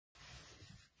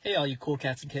Hey all you cool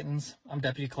cats and kittens, I'm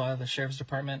Deputy Claude of the Sheriff's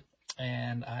Department,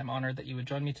 and I'm honored that you would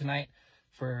join me tonight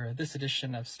for this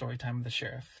edition of Storytime with the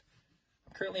Sheriff.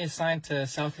 I'm currently assigned to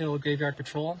South Hill Graveyard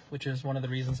Patrol, which is one of the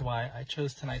reasons why I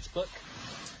chose tonight's book,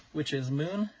 which is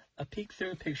Moon, a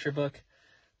Peek-Through Picture Book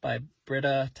by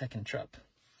Britta Teckentrup.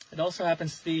 It also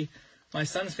happens to be my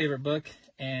son's favorite book,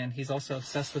 and he's also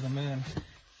obsessed with the moon,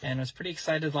 and was pretty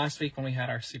excited last week when we had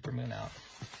our supermoon out.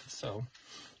 So,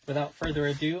 without further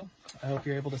ado, I hope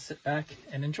you're able to sit back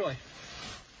and enjoy.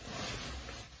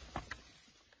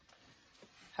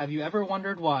 Have you ever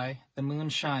wondered why the moon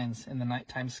shines in the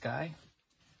nighttime sky?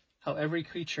 How every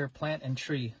creature, plant, and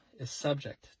tree is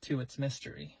subject to its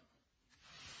mystery?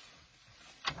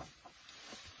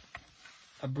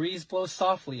 A breeze blows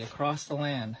softly across the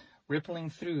land, rippling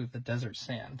through the desert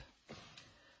sand.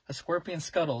 A scorpion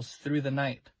scuttles through the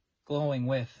night, glowing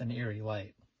with an eerie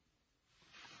light.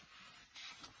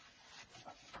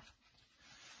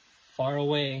 Far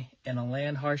away, in a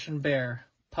land harsh and bare,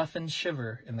 puffins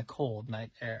shiver in the cold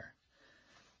night air.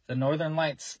 The northern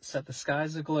lights set the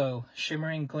skies aglow,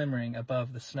 shimmering, glimmering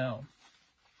above the snow.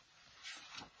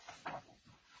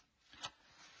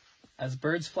 As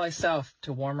birds fly south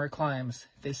to warmer climes,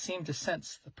 they seem to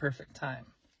sense the perfect time.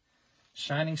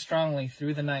 Shining strongly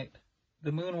through the night,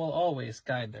 the moon will always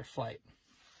guide their flight.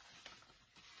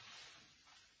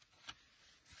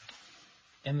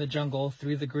 In the jungle,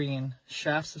 through the green,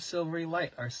 shafts of silvery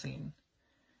light are seen.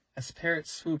 As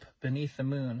parrots swoop beneath the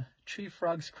moon, tree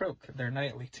frogs croak their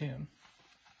nightly tune.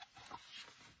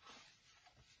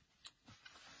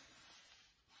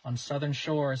 On southern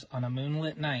shores, on a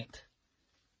moonlit night,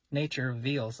 nature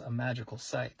reveals a magical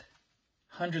sight.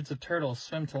 Hundreds of turtles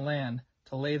swim to land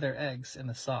to lay their eggs in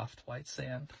the soft white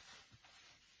sand.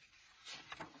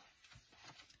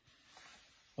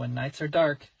 When nights are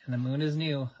dark and the moon is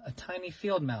new, a tiny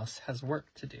field mouse has work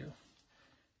to do.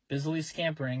 Busily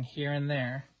scampering here and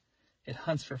there, it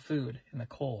hunts for food in the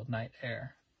cold night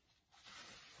air.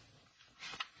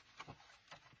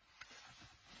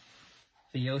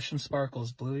 The ocean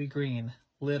sparkles bluey green,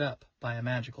 lit up by a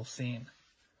magical scene.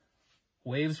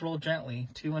 Waves roll gently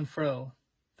to and fro,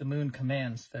 the moon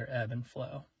commands their ebb and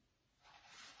flow.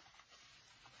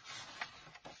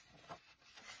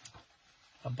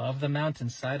 Above the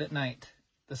mountainside at night,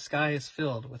 the sky is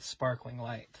filled with sparkling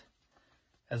light.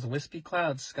 As wispy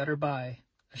clouds scutter by,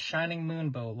 a shining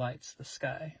moonbow lights the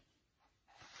sky.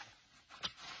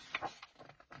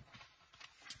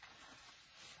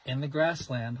 In the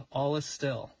grassland, all is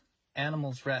still.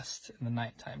 Animals rest in the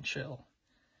nighttime chill.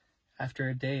 After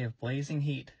a day of blazing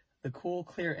heat, the cool,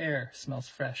 clear air smells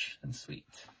fresh and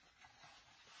sweet.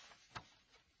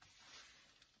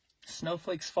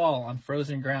 Snowflakes fall on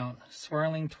frozen ground,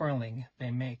 swirling, twirling, they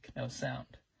make no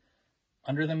sound.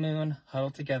 Under the moon,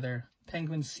 huddled together,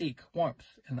 penguins seek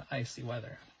warmth in the icy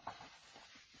weather.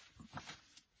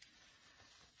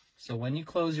 So when you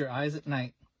close your eyes at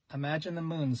night, imagine the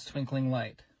moon's twinkling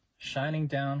light, shining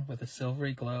down with a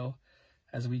silvery glow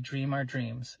as we dream our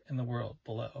dreams in the world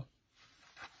below.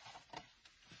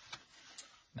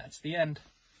 That's the end.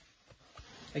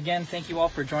 Again, thank you all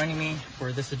for joining me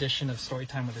for this edition of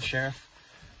Storytime with the Sheriff.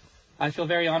 I feel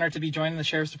very honored to be joining the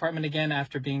Sheriff's Department again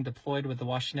after being deployed with the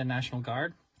Washington National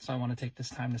Guard. So I want to take this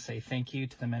time to say thank you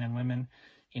to the men and women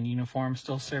in uniform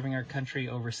still serving our country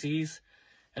overseas.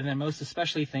 And then most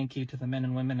especially thank you to the men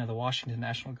and women of the Washington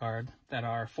National Guard that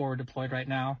are forward deployed right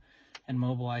now and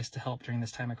mobilized to help during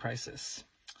this time of crisis.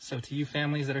 So to you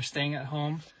families that are staying at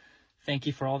home, thank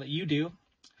you for all that you do,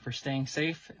 for staying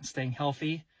safe and staying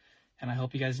healthy. And I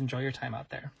hope you guys enjoy your time out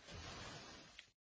there.